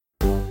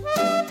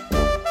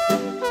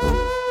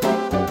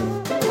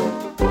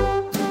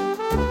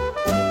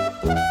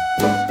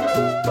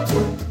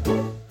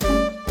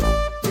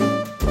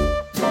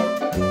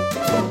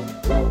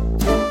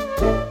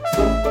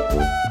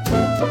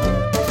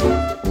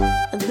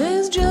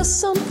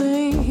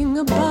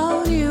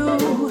about you,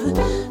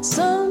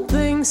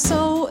 something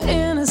so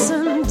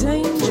innocent,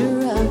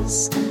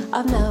 dangerous.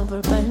 I've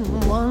never been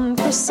one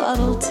for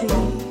subtlety,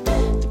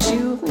 but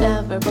you've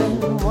never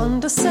been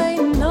one to say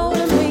no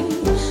to me.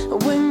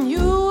 When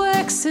you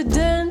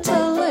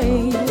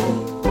accidentally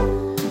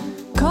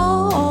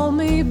call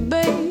me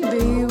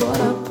baby,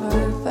 what a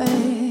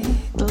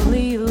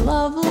perfectly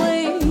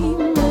lovely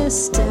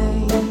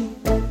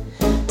mistake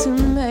to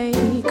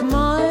make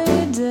my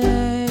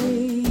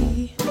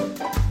day.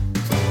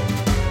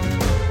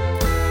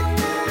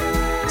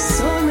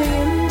 Sew me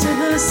into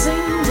the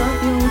seams of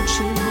your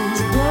jeans,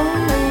 blow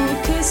me a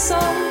kiss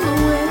on the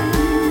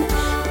wind,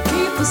 but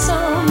keep the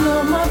sound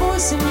of my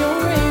voice in your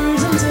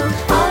ears until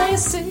I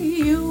see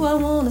you. I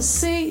wanna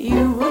see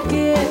you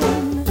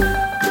again.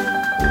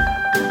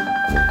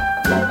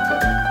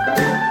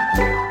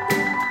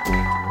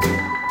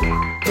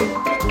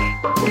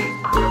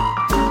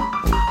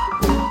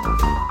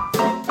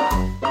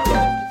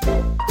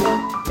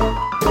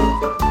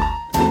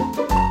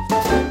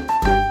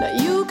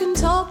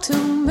 To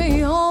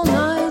me all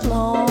night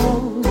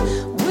long.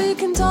 We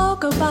can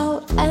talk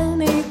about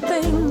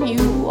anything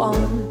you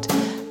want.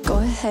 Go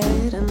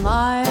ahead and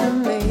lie to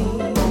me,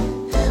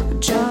 but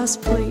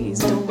just please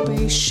don't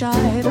be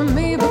shy to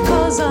me,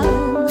 because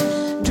I'm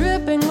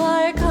dripping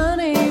like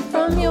honey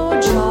from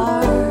your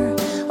jar.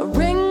 I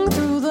ring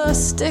through the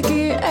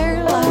sticky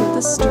air like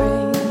the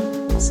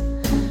strings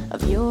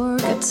of your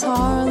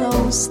guitar.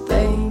 Those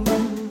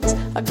things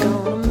are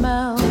gonna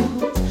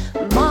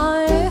melt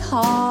my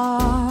heart.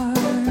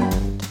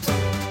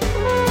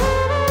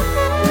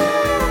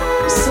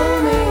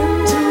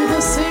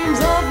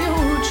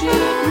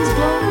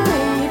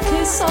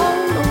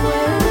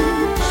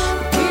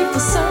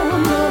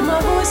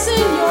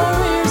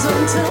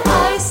 Until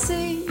I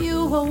see you,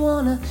 I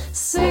wanna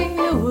see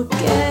you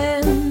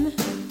again.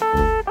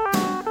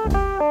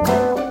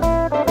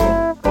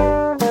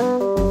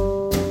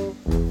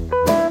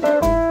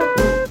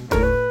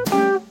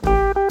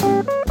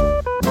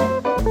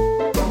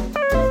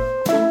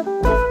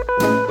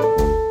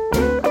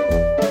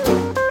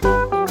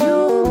 You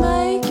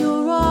make your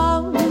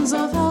rounds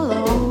of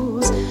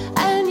hellos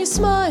and you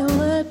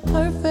smile at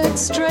perfect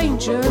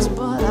strangers,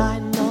 but I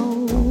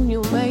know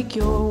you'll make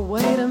your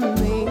way to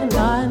me, and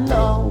I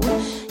know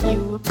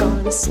you are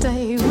gonna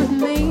stay with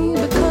me,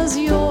 because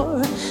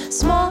your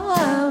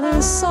smile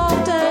is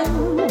soft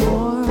and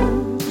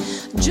warm,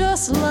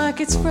 just like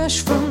it's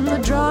fresh from the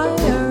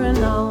dryer. And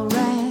I'll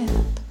wrap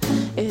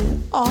it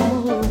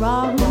all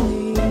around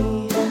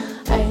me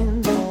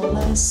and fall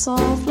as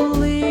softly